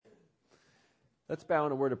Let's bow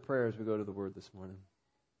in a word of prayer as we go to the Word this morning.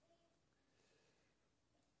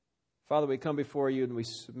 Father, we come before you and we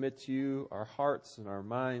submit to you our hearts and our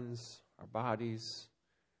minds, our bodies,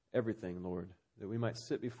 everything, Lord, that we might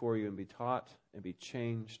sit before you and be taught and be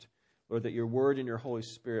changed. Lord, that your Word and your Holy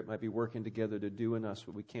Spirit might be working together to do in us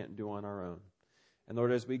what we can't do on our own. And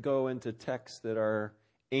Lord, as we go into texts that are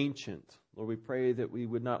ancient, Lord, we pray that we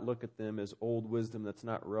would not look at them as old wisdom that's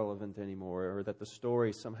not relevant anymore, or that the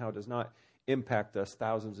story somehow does not impact us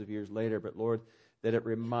thousands of years later, but Lord, that it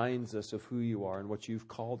reminds us of who you are and what you've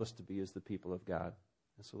called us to be as the people of God.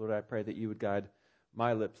 And so, Lord, I pray that you would guide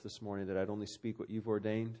my lips this morning, that I'd only speak what you've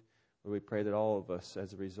ordained. Lord, we pray that all of us,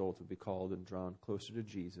 as a result, would be called and drawn closer to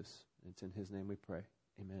Jesus. And it's in his name we pray.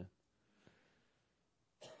 Amen.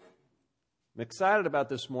 I'm excited about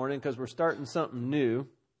this morning because we're starting something new.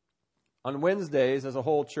 On Wednesdays, as a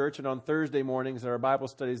whole church, and on Thursday mornings, at our Bible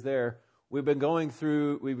studies there, we've begun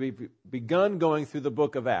going through the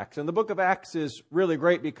book of Acts. And the book of Acts is really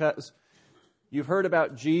great because you've heard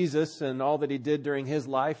about Jesus and all that he did during his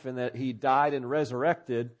life and that he died and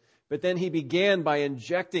resurrected. But then he began by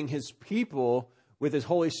injecting his people with his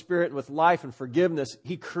Holy Spirit and with life and forgiveness.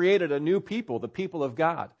 He created a new people, the people of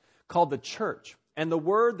God, called the church. And the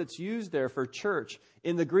word that's used there for church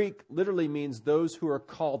in the Greek literally means those who are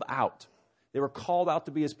called out. They were called out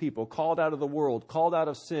to be his people, called out of the world, called out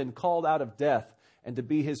of sin, called out of death, and to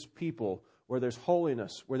be his people where there's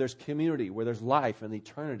holiness, where there's community, where there's life and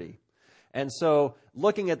eternity. And so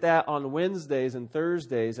looking at that on Wednesdays and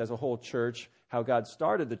Thursdays as a whole church, how God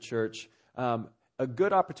started the church, a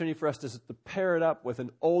good opportunity for us to pair it up with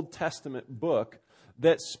an Old Testament book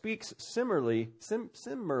that speaks similarly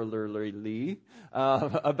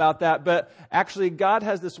about that. But actually, God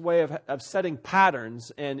has this way of setting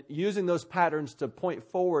patterns and using those patterns to point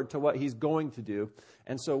forward to what he's going to do.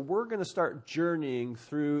 And so we're going to start journeying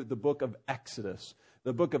through the book of Exodus.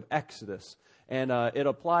 The book of Exodus. And it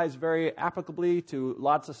applies very applicably to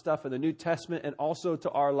lots of stuff in the New Testament and also to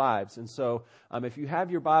our lives. And so if you have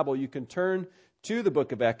your Bible, you can turn to the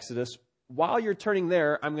book of Exodus. While you're turning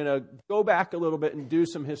there, I'm going to go back a little bit and do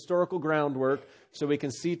some historical groundwork so we can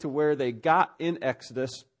see to where they got in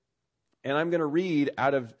Exodus. And I'm going to read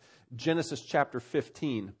out of Genesis chapter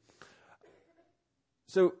 15.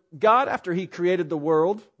 So God, after he created the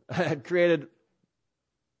world, had created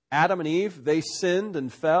Adam and Eve. They sinned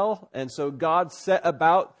and fell. And so God set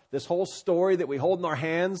about this whole story that we hold in our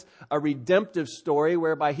hands, a redemptive story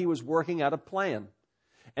whereby he was working out a plan.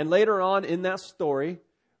 And later on in that story,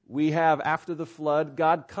 we have, after the flood,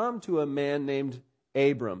 God come to a man named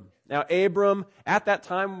Abram. Now, Abram, at that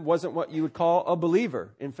time, wasn't what you would call a believer.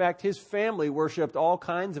 In fact, his family worshipped all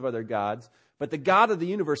kinds of other gods. But the God of the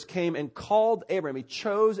universe came and called Abraham. He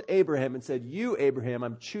chose Abraham and said, "You, Abraham,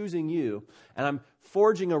 I'm choosing you, and I'm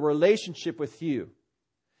forging a relationship with you."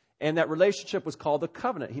 And that relationship was called a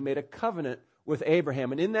covenant. He made a covenant with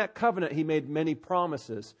Abraham. And in that covenant, he made many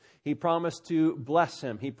promises. He promised to bless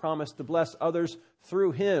him. He promised to bless others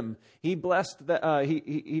through him. He blessed that.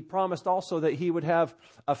 He promised also that he would have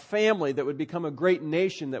a family that would become a great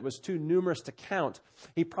nation that was too numerous to count.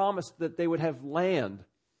 He promised that they would have land.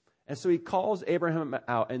 And so he calls Abraham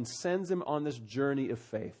out and sends him on this journey of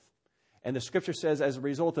faith. And the scripture says, as a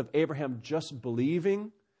result of Abraham just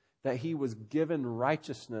believing, that he was given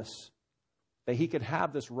righteousness, that he could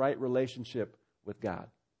have this right relationship with God.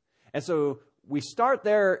 And so we start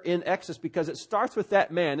there in Exodus because it starts with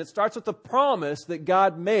that man. It starts with the promise that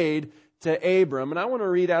God made to Abram. And I want to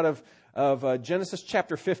read out of Genesis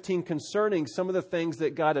chapter 15 concerning some of the things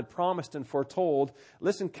that God had promised and foretold.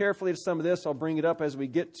 Listen carefully to some of this. I'll bring it up as we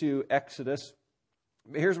get to Exodus.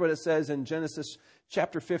 Here's what it says in Genesis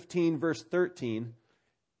chapter 15, verse 13.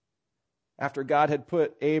 After God had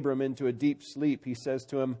put Abram into a deep sleep, he says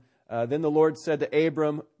to him, then the Lord said to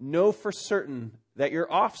Abram, "Know for certain that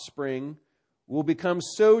your offspring will become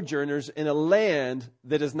sojourners in a land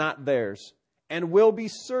that is not theirs, and will be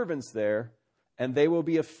servants there, and they will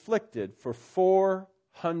be afflicted for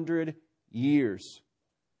 400 years.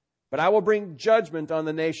 But I will bring judgment on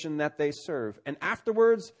the nation that they serve, and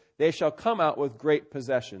afterwards they shall come out with great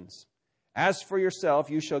possessions. As for yourself,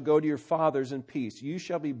 you shall go to your fathers in peace. You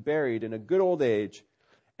shall be buried in a good old age,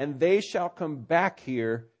 and they shall come back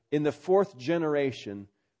here in the 4th generation,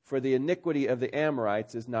 for the iniquity of the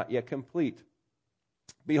Amorites is not yet complete.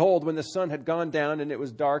 Behold, when the sun had gone down and it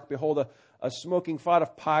was dark, behold, a smoking pot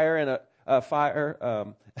of fire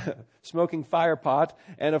and smoking fire pot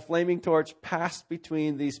and a flaming torch passed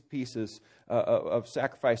between these pieces of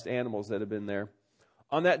sacrificed animals that had been there.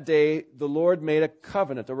 On that day, the Lord made a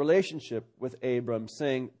covenant, a relationship with Abram,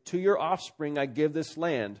 saying, "To your offspring I give this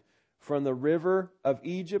land, from the river of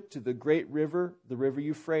Egypt to the great river, the river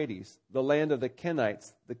Euphrates, the land of the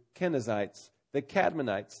Kenites, the Kenizzites, the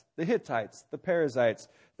Cadmonites, the Hittites, the Perizzites,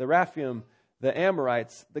 the Rephaim, the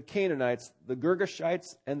Amorites, the Canaanites, the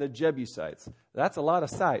Girgashites, and the Jebusites. That's a lot of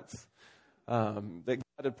sites that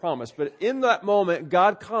God had promised. But in that moment,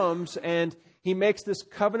 God comes and he makes this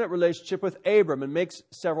covenant relationship with Abram and makes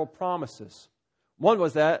several promises. One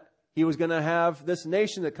was that he was going to have this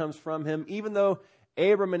nation that comes from him, even though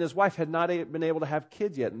Abram and his wife had not been able to have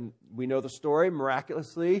kids yet. And we know the story.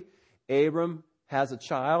 Miraculously, Abram has a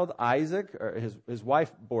child, Isaac, or his wife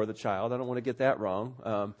bore the child. I don't want to get that wrong.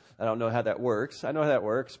 I don't know how that works. I know how that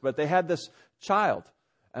works. But they had this child.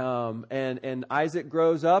 And Isaac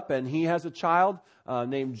grows up, and he has a child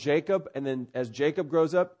named Jacob. And then as Jacob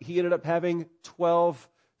grows up, he ended up having 12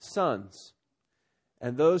 sons.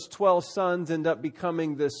 And those 12 sons end up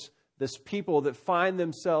becoming this people that find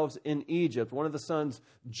themselves in Egypt. One of the sons,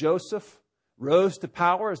 Joseph, rose to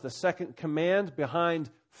power as the second command behind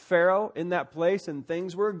Pharaoh in that place, and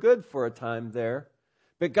things were good for a time there.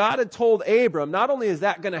 But God had told Abram, not only is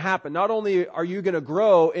that going to happen, not only are you going to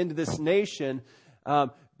grow into this nation,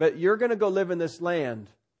 but you're going to go live in this land,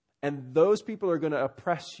 and those people are going to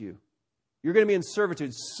oppress you. You're going to be in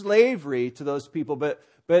servitude, slavery to those people, but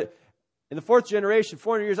in the fourth generation,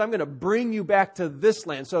 400 years, I'm going to bring you back to this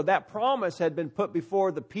land. So that promise had been put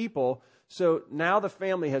before the people. So now the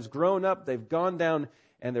family has grown up. They've gone down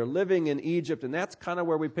and they're living in Egypt. And that's kind of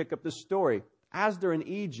where we pick up the story. As they're in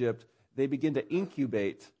Egypt, they begin to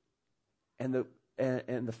incubate. And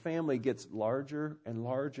the family gets larger and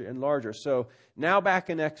larger and larger. So now back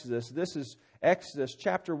in Exodus, this is Exodus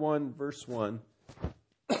chapter 1, verse 1.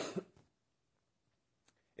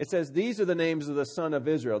 It says, these are the names of the son of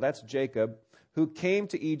Israel, that's Jacob, who came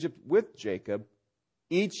to Egypt with Jacob,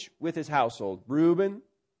 each with his household. Reuben,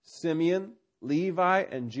 Simeon, Levi,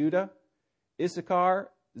 and Judah, Issachar,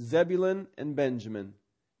 Zebulun, and Benjamin,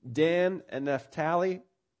 Dan and Naphtali,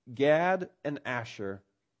 Gad, and Asher.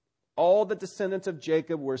 All the descendants of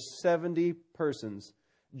Jacob were 70 persons.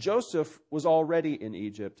 Joseph was already in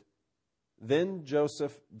Egypt. Then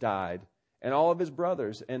Joseph died, and all of his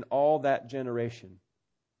brothers, and all that generation.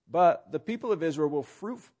 But the people of Israel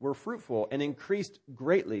were fruitful and increased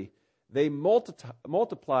greatly. They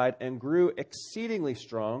multiplied and grew exceedingly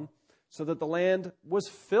strong, so that the land was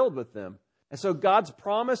filled with them. And so God's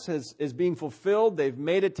promise is being fulfilled. They've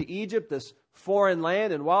made it to Egypt, this foreign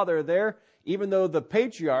land. And while they're there, even though the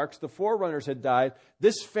patriarchs, the forerunners, had died,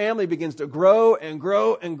 this family begins to grow and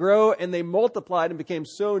grow and grow. And they multiplied and became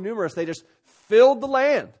so numerous, they just filled the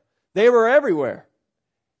land. They were everywhere.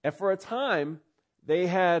 And for a time, they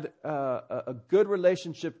had a good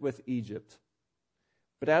relationship with Egypt.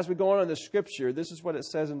 But as we go on in the scripture, this is what it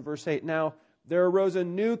says in verse 8. Now, there arose a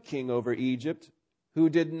new king over Egypt who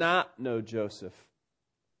did not know Joseph.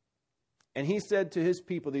 And he said to his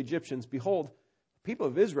people, the Egyptians, behold, the people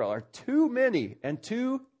of Israel are too many and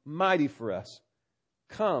too mighty for us.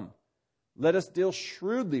 Come, let us deal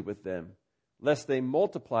shrewdly with them, lest they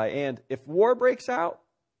multiply. And if war breaks out,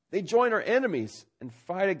 they join our enemies and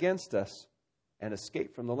fight against us and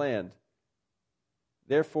escape from the land.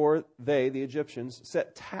 Therefore, they, the Egyptians,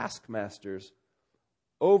 set taskmasters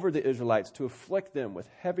over the Israelites to afflict them with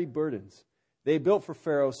heavy burdens. They built for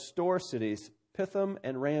Pharaoh store cities, Pithom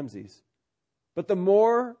and Ramses. But the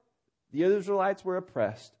more the Israelites were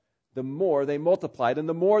oppressed, the more they multiplied and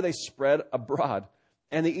the more they spread abroad.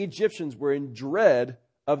 And the Egyptians were in dread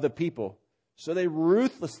of the people. So they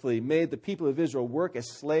ruthlessly made the people of Israel work as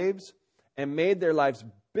slaves and made their lives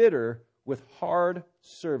bitter with hard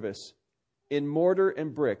service in mortar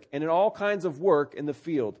and brick and in all kinds of work in the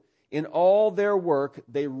field. In all their work,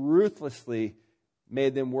 they ruthlessly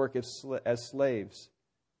made them work as slaves.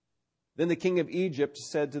 Then the king of Egypt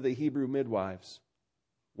said to the Hebrew midwives,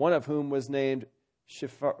 one of whom was named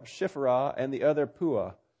Shiphrah and the other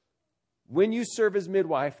Puah, when you serve as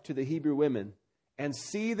midwife to the Hebrew women and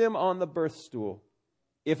see them on the birth stool,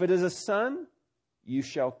 if it is a son, you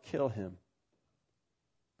shall kill him.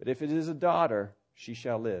 But if it is a daughter, she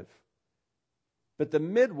shall live. But the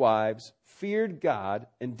midwives feared God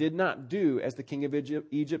and did not do as the king of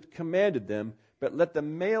Egypt commanded them, but let the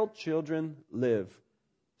male children live.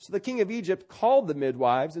 So the king of Egypt called the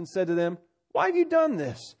midwives and said to them, why have you done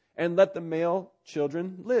this? And let the male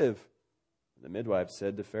children live. The midwives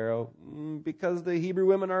said to Pharaoh, because the Hebrew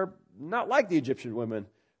women are not like the Egyptian women,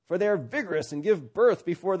 for they are vigorous and give birth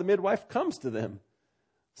before the midwife comes to them.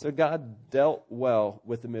 So God dealt well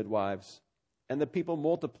with the midwives, and the people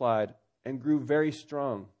multiplied and grew very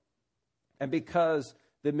strong. And because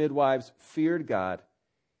the midwives feared God,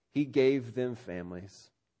 he gave them families.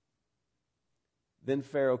 Then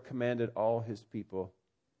Pharaoh commanded all his people,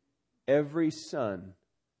 every son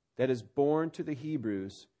that is born to the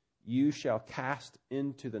Hebrews you shall cast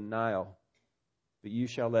into the Nile, but you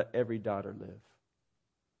shall let every daughter live.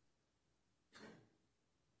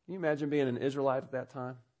 Can you imagine being an Israelite at that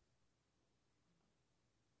time?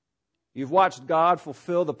 You've watched God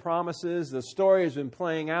fulfill the promises. The story has been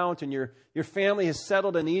playing out, and your family has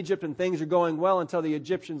settled in Egypt, and things are going well until the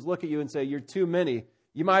Egyptians look at you and say, you're too many.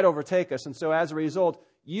 You might overtake us. And so as a result,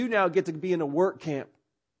 you now get to be in a work camp.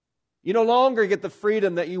 You no longer get the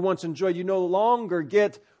freedom that you once enjoyed. You no longer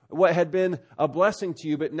get what had been a blessing to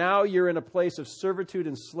you, but now you're in a place of servitude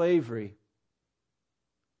and slavery.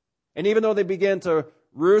 And even though they began to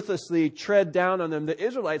ruthlessly tread down on them, the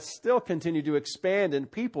Israelites still continue to expand in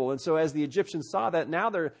people. And so as the Egyptians saw that, now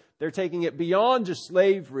they're taking it beyond just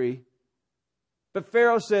slavery. But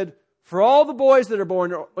Pharaoh said, for all the boys that are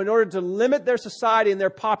born, in order to limit their society and their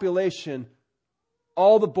population,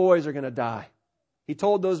 all the boys are going to die. He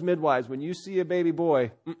told those midwives, when you see a baby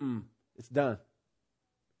boy, it's done.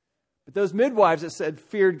 But those midwives that said,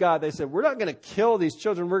 feared God, they said, we're not going to kill these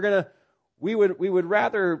children. We would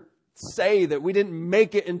rather say that we didn't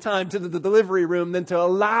make it in time to the delivery room than to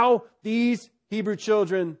allow these Hebrew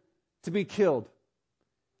children to be killed.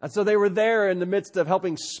 And so they were there in the midst of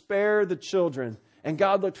helping spare the children. And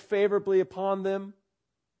God looked favorably upon them,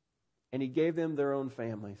 and He gave them their own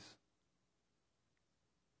families.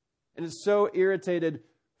 And it so irritated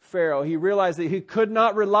Pharaoh. He realized that he could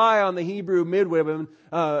not rely on the Hebrew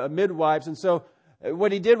midwives. And so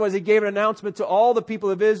what he did was he gave an announcement to all the people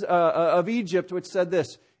of Egypt, which said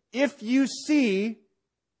this: if you see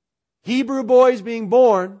Hebrew boys being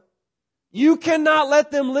born, you cannot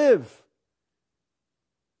let them live.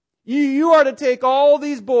 You are to take all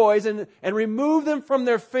these boys and remove them from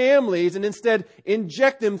their families and instead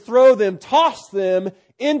inject them, throw them, toss them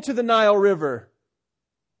into the Nile River,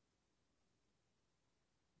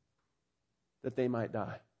 that they might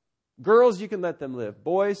die. Girls, you can let them live.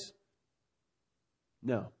 Boys,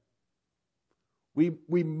 no.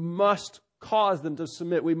 We must cause them to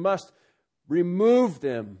submit. We must remove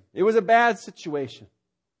them. It was a bad situation.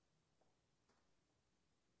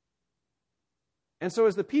 And so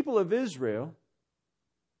as the people of Israel,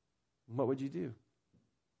 what would you do?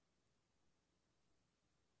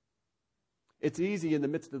 It's easy in the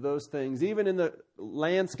midst of those things, even in the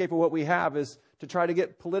landscape of what we have, is to try to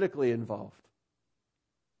get politically involved.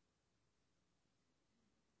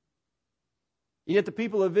 Yet the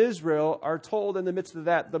people of Israel are told in the midst of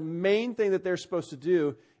that, the main thing that they're supposed to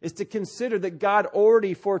do is to consider that God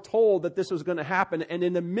already foretold that this was going to happen, and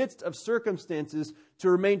in the midst of circumstances, to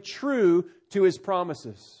remain true to His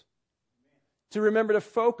promises. To remember to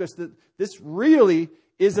focus that this really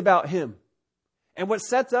is about Him. And what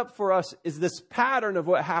sets up for us is this pattern of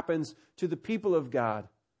what happens to the people of God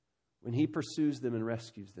when He pursues them and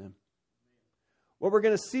rescues them. What we're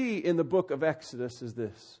going to see in the book of Exodus is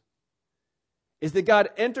this: is that God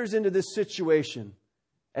enters into this situation,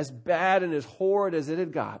 as bad and as horrid as it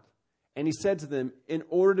had got, and He said to them, in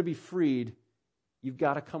order to be freed, you've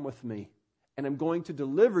got to come with me, and I'm going to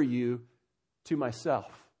deliver you to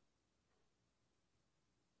myself.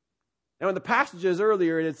 Now, in the passages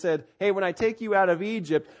earlier, it had said, hey, when I take you out of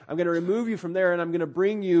Egypt, I'm going to remove you from there, and I'm going to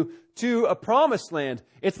bring you to a promised land.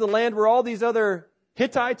 It's the land where all these other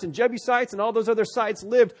Hittites and Jebusites and all those other sites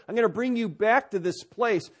lived. I'm going to bring you back to this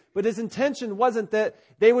place. But His intention wasn't that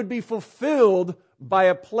they would be fulfilled by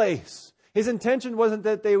a place. His intention wasn't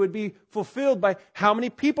that they would be fulfilled by how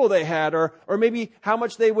many people they had, or maybe how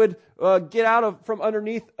much they would get out from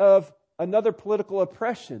underneath of another political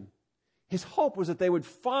oppression. His hope was that they would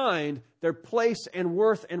find their place and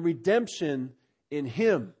worth and redemption in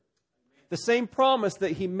Him. The same promise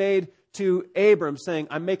that He made to Abram, saying,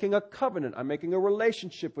 I'm making a covenant, I'm making a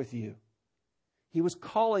relationship with you. He was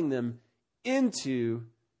calling them into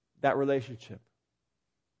that relationship.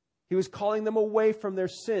 He was calling them away from their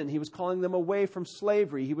sin. He was calling them away from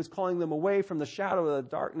slavery. He was calling them away from the shadow of the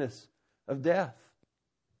darkness of death.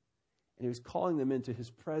 And He was calling them into His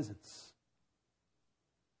presence.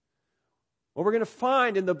 What we're going to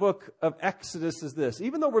find in the book of Exodus is this.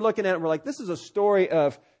 Even though we're looking at it, we're like, this is a story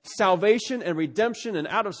of salvation and redemption and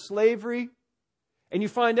out of slavery. And you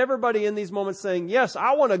find everybody in these moments saying, yes,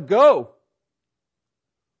 I want to go.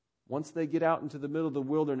 Once they get out into the middle of the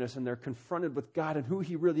wilderness and they're confronted with God and who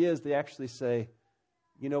He really is, they actually say,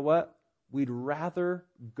 you know what? We'd rather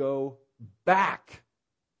go back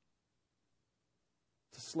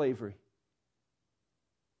to slavery.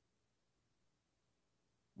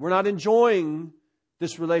 We're not enjoying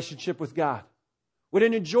this relationship with God. We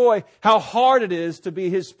didn't enjoy how hard it is to be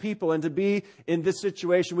His people and to be in this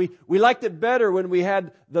situation. We liked it better when we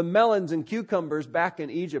had the melons and cucumbers back in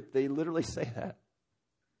Egypt. They literally say that.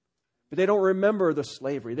 But they don't remember the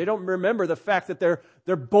slavery. They don't remember the fact that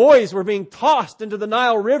their boys were being tossed into the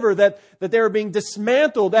Nile River, that they were being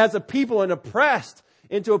dismantled as a people and oppressed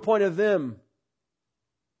into a point of them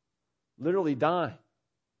literally dying.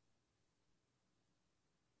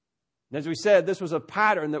 And as we said, this was a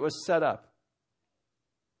pattern that was set up.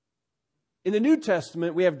 In the New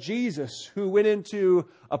Testament, we have Jesus who went into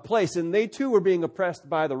a place, and they too were being oppressed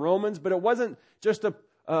by the Romans, but it wasn't just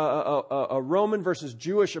a Roman versus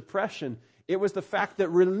Jewish oppression. It was the fact that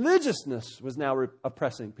religiousness was now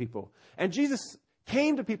oppressing people. And Jesus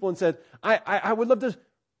came to people and said, I would love to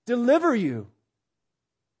deliver you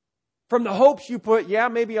from the hopes you put,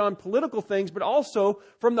 maybe on political things, but also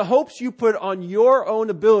from the hopes you put on your own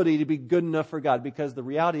ability to be good enough for God, because the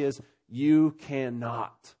reality is you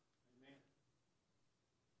cannot.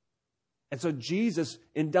 And so Jesus,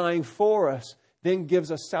 in dying for us, then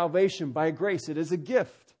gives us salvation by grace. It is a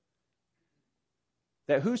gift.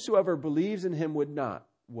 That whosoever believes in Him would not,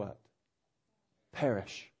 what?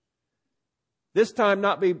 Perish. This time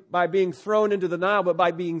not by being thrown into the Nile, but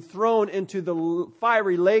by being thrown into the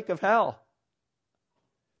fiery lake of hell.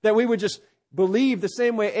 That we would just believe the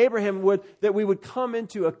same way Abraham would, that we would come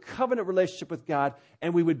into a covenant relationship with God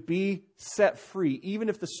and we would be set free, even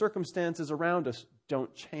if the circumstances around us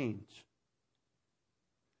don't change.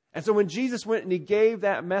 And so when Jesus went and He gave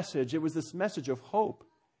that message, it was this message of hope.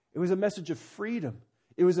 It was a message of freedom.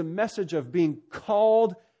 It was a message of being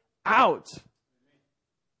called out.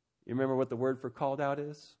 You remember what the word for called out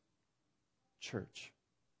is? Church.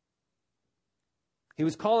 He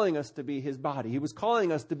was calling us to be His body. He was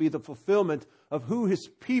calling us to be the fulfillment of who His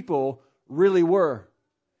people really were.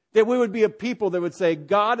 That we would be a people that would say,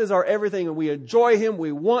 God is our everything, and we enjoy Him,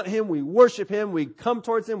 we want Him, we worship Him, we come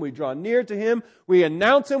towards Him, we draw near to Him, we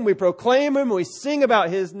announce Him, we proclaim Him, we sing about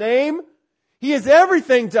His name. He is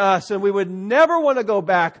everything to us, and we would never want to go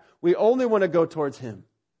back. We only want to go towards Him.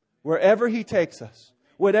 Wherever He takes us,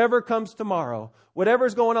 whatever comes tomorrow,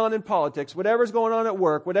 whatever's going on in politics, whatever's going on at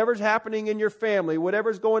work, whatever's happening in your family,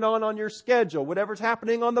 whatever's going on your schedule, whatever's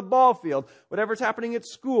happening on the ball field, whatever's happening at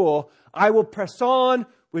school, I will press on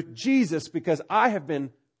with Jesus because I have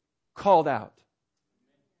been called out.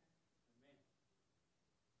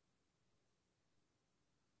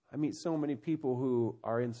 I meet so many people who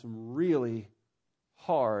are in some really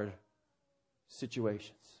hard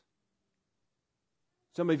situations.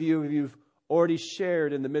 Some of you've already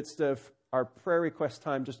shared in the midst of our prayer request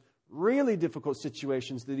time just really difficult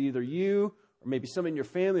situations that either you or maybe some in your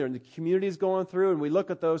family or in the community is going through, and we look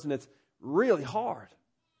at those and it's really hard.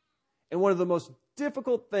 And one of the most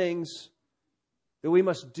difficult things that we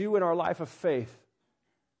must do in our life of faith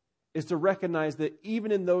is to recognize that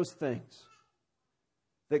even in those things,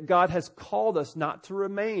 that God has called us not to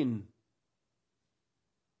remain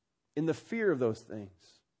in the fear of those things,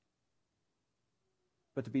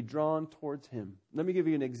 but to be drawn towards Him. Let me give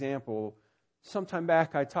you an example. Sometime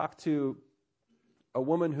back, I talked to a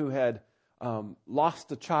woman who had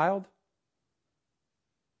lost a child.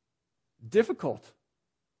 Difficult.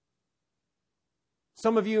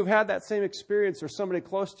 Some of you have had that same experience, or somebody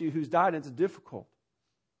close to you who's died, and it's difficult.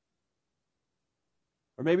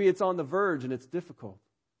 Or maybe it's on the verge and it's difficult.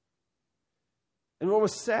 And what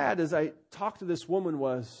was sad as I talked to this woman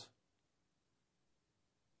was,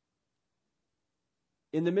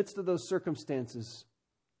 in the midst of those circumstances,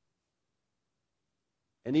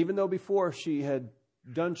 and even though before she had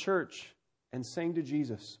done church and sang to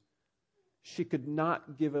Jesus, she could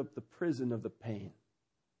not give up the prison of the pain.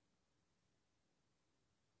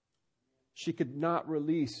 She could not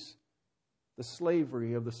release the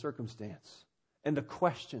slavery of the circumstance and the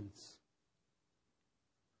questions.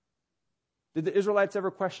 Did the Israelites ever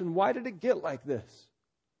question, why did it get like this?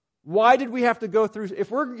 Why did we have to go through? If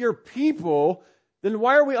we're your people, then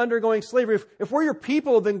why are we undergoing slavery? If we're your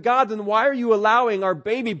people, then God, then why are you allowing our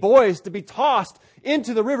baby boys to be tossed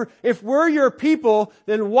into the river? If we're your people,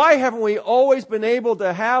 then why haven't we always been able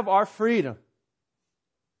to have our freedom?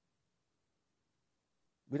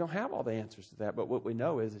 We don't have all the answers to that, but what we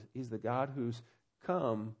know is He's the God who's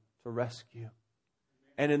come to rescue.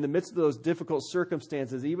 And in the midst of those difficult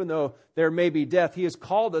circumstances, even though there may be death, He has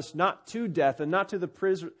called us not to death and not to the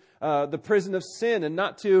prison of sin and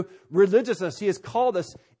not to religiousness. He has called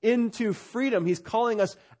us into freedom. He's calling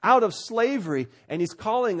us out of slavery, and He's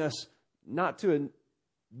calling us not to a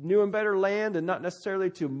new and better land and not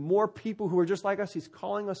necessarily to more people who are just like us. He's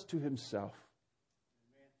calling us to Himself.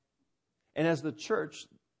 And as the church,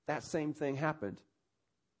 that same thing happened.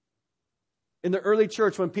 in the early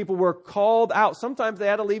church when people were called out. Sometimes they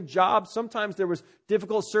had to leave jobs. Sometimes there was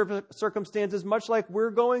difficult circumstances, much like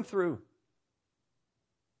we're going through.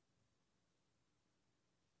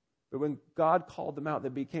 But when God called them out, they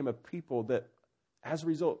became a people that, as a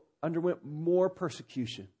result, underwent more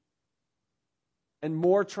persecution and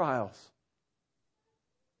more trials.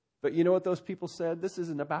 But you know what those people said? This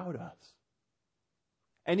isn't about us.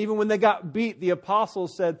 And even when they got beat, the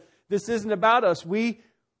apostles said, this isn't about us. We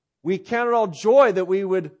count it all joy that we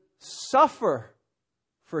would suffer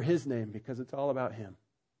for His name, because it's all about Him.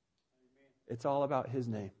 It's all about His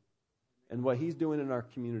name and what He's doing in our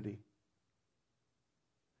community.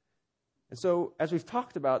 And so, as we've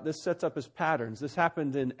talked about, this sets up His patterns. This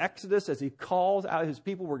happened in Exodus as He calls out His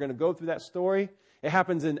people. We're going to go through that story. It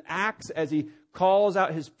happens in Acts as He calls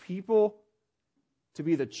out His people to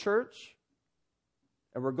be the church.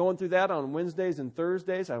 And we're going through that on Wednesdays and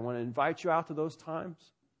Thursdays. I want to invite you out to those times.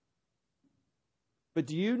 But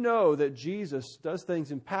do you know that Jesus does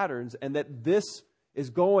things in patterns and that this is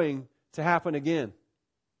going to happen again?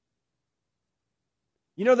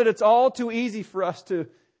 You know that it's all too easy for us to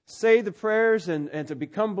say the prayers and to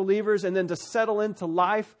become believers and then to settle into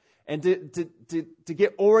life and to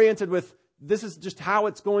get oriented with this is just how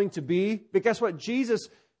it's going to be. But guess what? Jesus,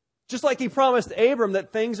 just like He promised Abram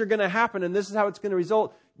that things are going to happen and this is how it's going to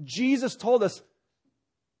result, Jesus told us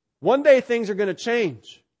one day things are going to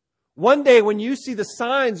change. One day when you see the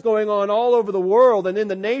signs going on all over the world and in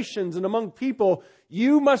the nations and among people,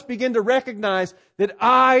 you must begin to recognize that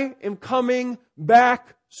I am coming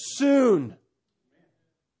back soon.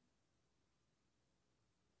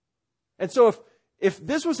 And so if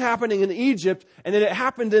this was happening in Egypt and then it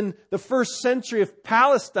happened in the first century of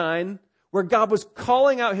Palestine, where God was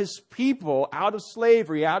calling out His people out of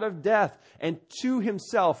slavery, out of death, and to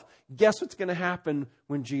Himself, guess what's going to happen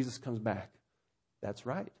when Jesus comes back? That's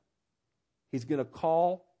right. He's going to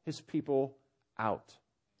call His people out.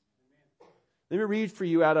 Let me read for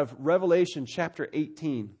you out of Revelation chapter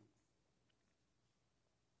 18.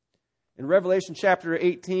 In Revelation chapter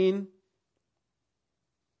 18,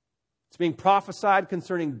 it's being prophesied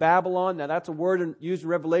concerning Babylon. Now that's a word used in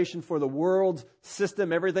Revelation for the world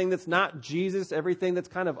system, everything that's not Jesus, everything that's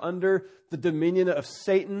kind of under the dominion of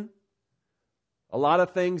Satan. A lot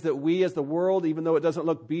of things that we as the world, even though it doesn't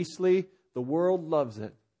look beastly, the world loves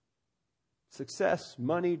it. Success,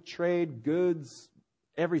 money, trade, goods,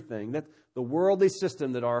 everything. That's the worldly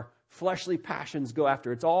system that our fleshly passions go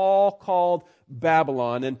after. It's all called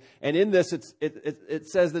Babylon. And in this, it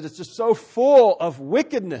says that it's just so full of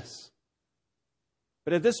wickedness.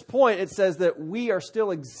 But at this point, it says that we are still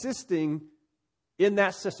existing in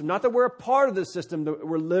that system. Not that we're a part of the system, that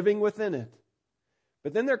we're living within it.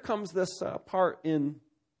 But then there comes this part in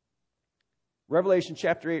Revelation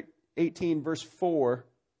chapter 18, verse 4.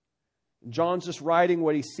 John's just writing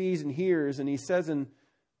what he sees and hears, and he says in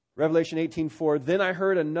Revelation 18:4, "Then I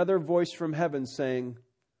heard another voice from heaven saying,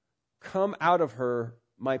 'Come out of her,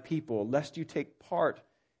 my people, lest you take part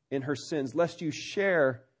in her sins, lest you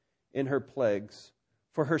share in her plagues.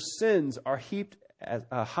 For her sins are heaped as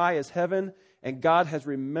high as heaven, and God has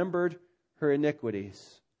remembered her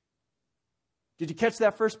iniquities.'" Did you catch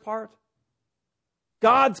that first part?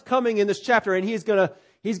 God's coming in this chapter, and He's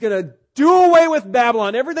gonna do away with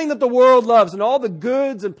Babylon, everything that the world loves, and all the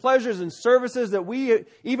goods and pleasures and services that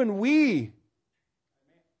we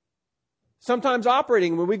sometimes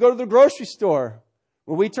operating when we go to the grocery store,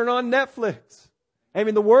 when we turn on Netflix. I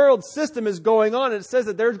mean, the world system is going on, and it says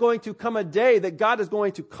that there's going to come a day that God is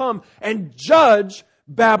going to come and judge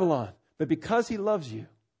Babylon. But because He loves you,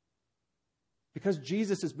 because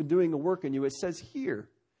Jesus has been doing a work in you, it says here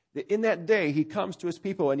that in that day He comes to His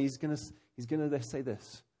people and He's going to say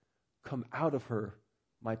this, "Come out of her,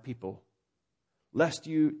 my people, lest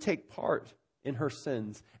you take part in her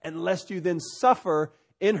sins, and lest you then suffer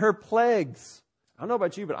in her plagues." I don't know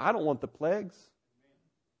about you, but I don't want the plagues.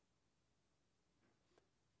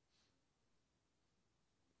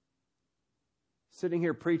 Sitting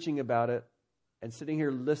here preaching about it and sitting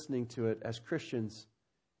here listening to it as Christians,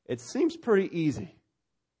 it seems pretty easy.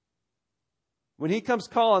 When He comes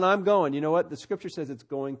calling, I'm going. You know what? The Scripture says it's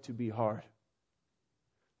going to be hard.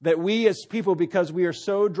 That we as people, because we are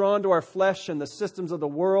so drawn to our flesh and the systems of the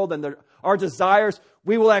world and our desires,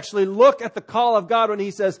 we will actually look at the call of God when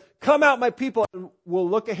He says, "Come out, my people," and we'll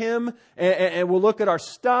look at Him and we'll look at our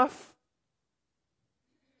stuff.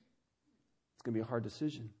 It's going to be a hard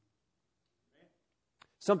decision.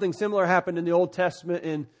 Something similar happened in the Old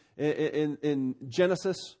Testament in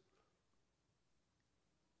Genesis.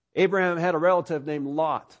 Abraham had a relative named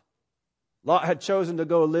Lot. Lot had chosen to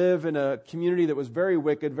go live in a community that was very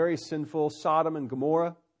wicked, very sinful, Sodom and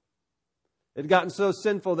Gomorrah. It had gotten so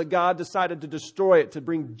sinful that God decided to destroy it, to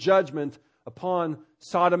bring judgment upon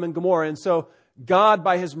Sodom and Gomorrah. And so God,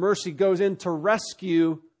 by His mercy, goes in to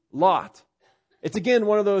rescue Lot. It's again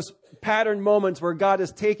one of those pattern moments where God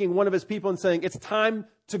is taking one of His people and saying, it's time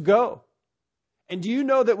to go. And do you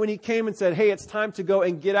know that when He came and said, hey, it's time to go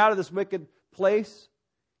and get out of this wicked place,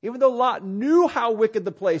 even though Lot knew how wicked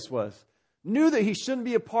the place was, knew that he shouldn't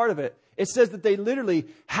be a part of it, it says that they literally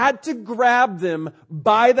had to grab them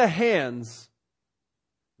by the hands,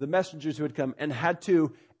 the messengers who had come, and had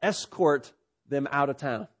to escort them out of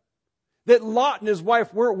town. That Lot and his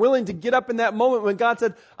wife weren't willing to get up in that moment when God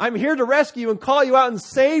said, I'm here to rescue you and call you out and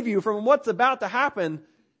save you from what's about to happen.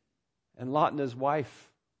 And Lot and his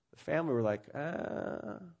wife, the family, were like,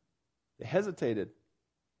 they hesitated.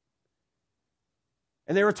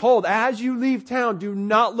 And they were told, as you leave town, do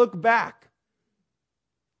not look back,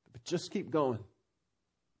 but just keep going.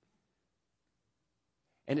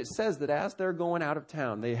 And it says that as they're going out of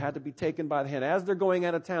town, they had to be taken by the hand. As they're going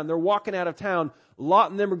out of town, they're walking out of town.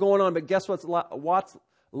 Lot and them are going on, but guess what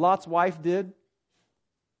Lot's wife did?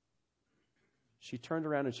 She turned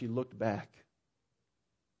around and she looked back.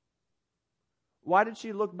 Why did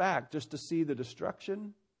she look back? Just to see the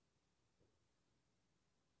destruction?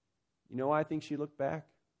 You know why I think she looked back?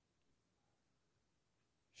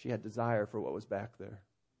 She had desire for what was back there.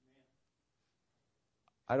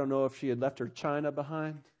 I don't know if she had left her china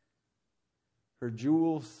behind, her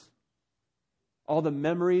jewels, all the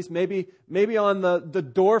memories. Maybe on the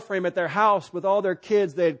door frame at their house with all their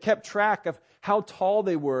kids, they had kept track of how tall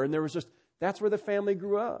they were. And there was that's where the family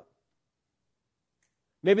grew up.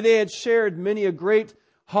 Maybe they had shared many a great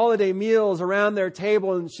holiday meals around their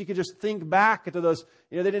table, and she could just think back to those,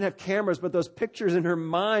 they didn't have cameras, but those pictures in her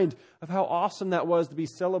mind of how awesome that was to be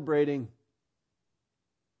celebrating.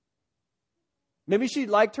 Maybe she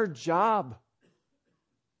liked her job.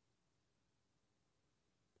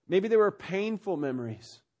 Maybe there were painful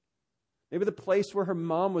memories. Maybe the place where her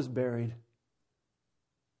mom was buried,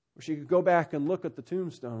 where she could go back and look at the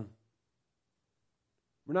tombstone.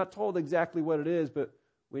 We're not told exactly what it is, but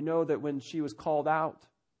we know that when she was called out,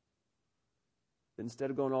 instead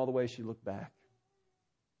of going all the way, she looked back.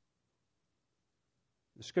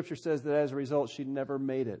 The Scripture says that as a result, she never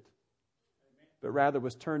made it, but rather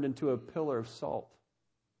was turned into a pillar of salt.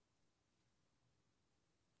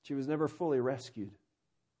 She was never fully rescued.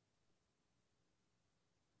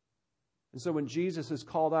 And so when Jesus has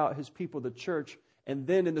called out His people, the church, and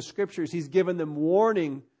then in the Scriptures He's given them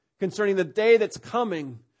warning concerning the day that's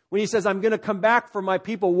coming, when He says, I'm going to come back for my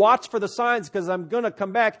people, watch for the signs because I'm going to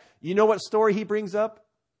come back. You know what story He brings up?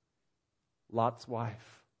 Lot's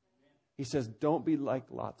wife. He says, don't be like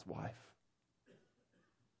Lot's wife,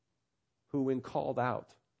 who when called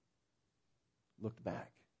out, looked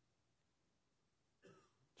back.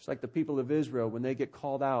 Just like the people of Israel, when they get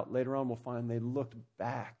called out, later on we'll find they looked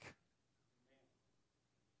back.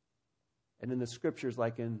 And in the Scriptures,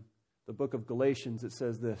 like in the book of Galatians, it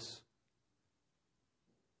says this: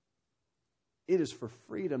 it is for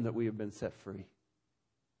freedom that we have been set free.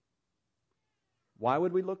 Why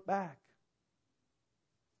would we look back?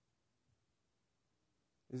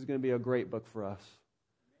 This is going to be a great book for us.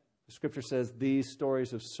 The Scripture says these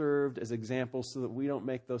stories have served as examples so that we don't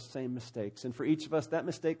make those same mistakes. And for each of us, that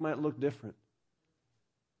mistake might look different.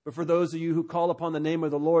 But for those of you who call upon the name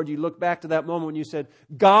of the Lord, you look back to that moment when you said,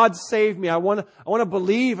 God saved me. I want to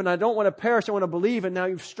believe, and I don't want to perish. I want to believe. And now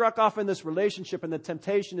you've struck off in this relationship, and the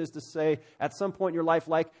temptation is to say at some point in your life,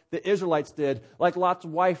 like the Israelites did, like Lot's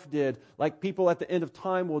wife did, like people at the end of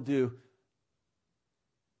time will do,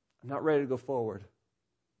 I'm not ready to go forward.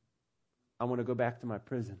 I want to go back to my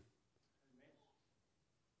prison.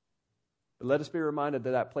 But let us be reminded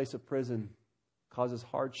that that place of prison causes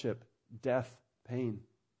hardship, death, pain.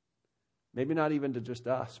 Maybe not even to just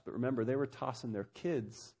us, but remember, they were tossing their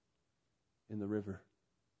kids in the river.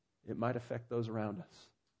 It might affect those around us.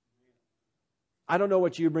 I don't know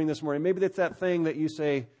what you bring this morning. Maybe it's that thing that you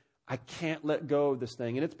say, I can't let go of this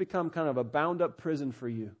thing. And it's become kind of a bound up prison for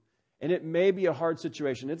you. And it may be a hard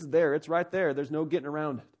situation. It's there. It's right there. There's no getting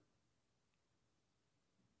around it.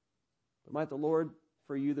 But might the Lord,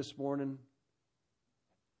 for you this morning,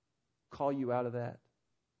 call you out of that?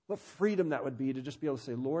 What freedom that would be to just be able to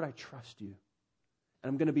say, Lord, I trust you. And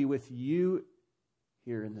I'm going to be with you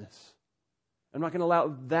here in this. I'm not going to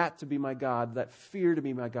allow that to be my God, that fear to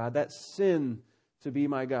be my God, that sin to be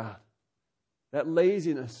my God, that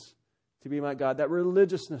laziness to be my God, that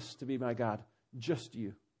religiousness to be my God. Just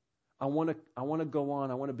you. I want to go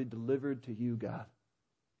on. I want to be delivered to you, God.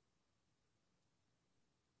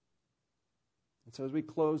 And so as we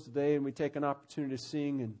close today and we take an opportunity to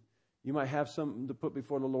sing and You might have something to put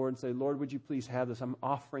before the Lord and say, Lord, would you please have this? I'm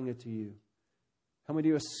offering it to you. Help me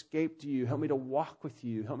to escape to you. Help me to walk with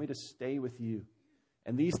you. Help me to stay with you.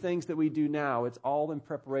 And these things that we do now, it's all in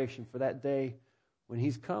preparation for that day when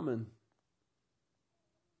He's coming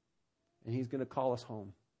and He's going to call us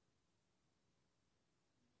home.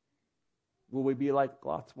 Will we be like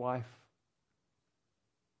Lot's wife?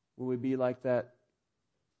 Will we be like that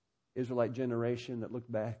Israelite generation that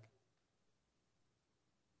looked back?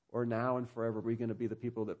 Or now and forever, are we going to be the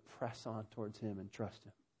people that press on towards Him and trust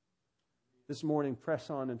Him? This morning, press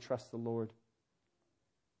on and trust the Lord.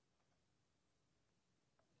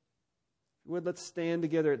 If you would, let's stand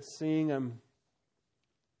together and sing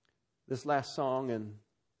this last song. And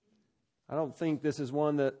I don't think this is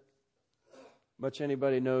one that much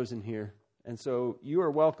anybody knows in here. And so you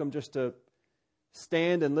are welcome just to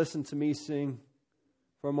stand and listen to me sing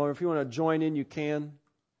for a moment. If you want to join in, you can.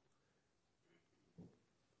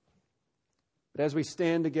 But as we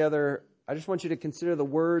stand together, I just want you to consider the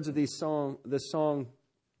words of this song.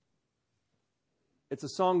 It's a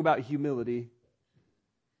song about humility.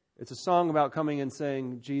 It's a song about coming and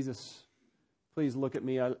saying, Jesus, please look at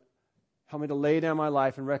me. Help me to lay down my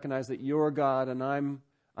life and recognize that you're God and I'm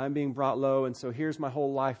being brought low. And so here's my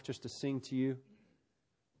whole life just to sing to you.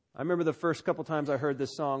 I remember the first couple times I heard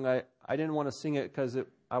this song, I didn't want to sing it because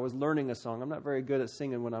I was learning a song. I'm not very good at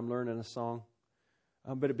singing when I'm learning a song.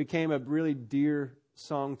 But it became a really dear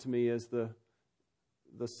song to me as the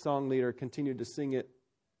song leader continued to sing it,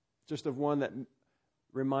 just of one that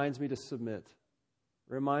reminds me to submit,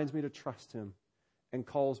 reminds me to trust Him, and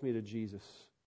calls me to Jesus.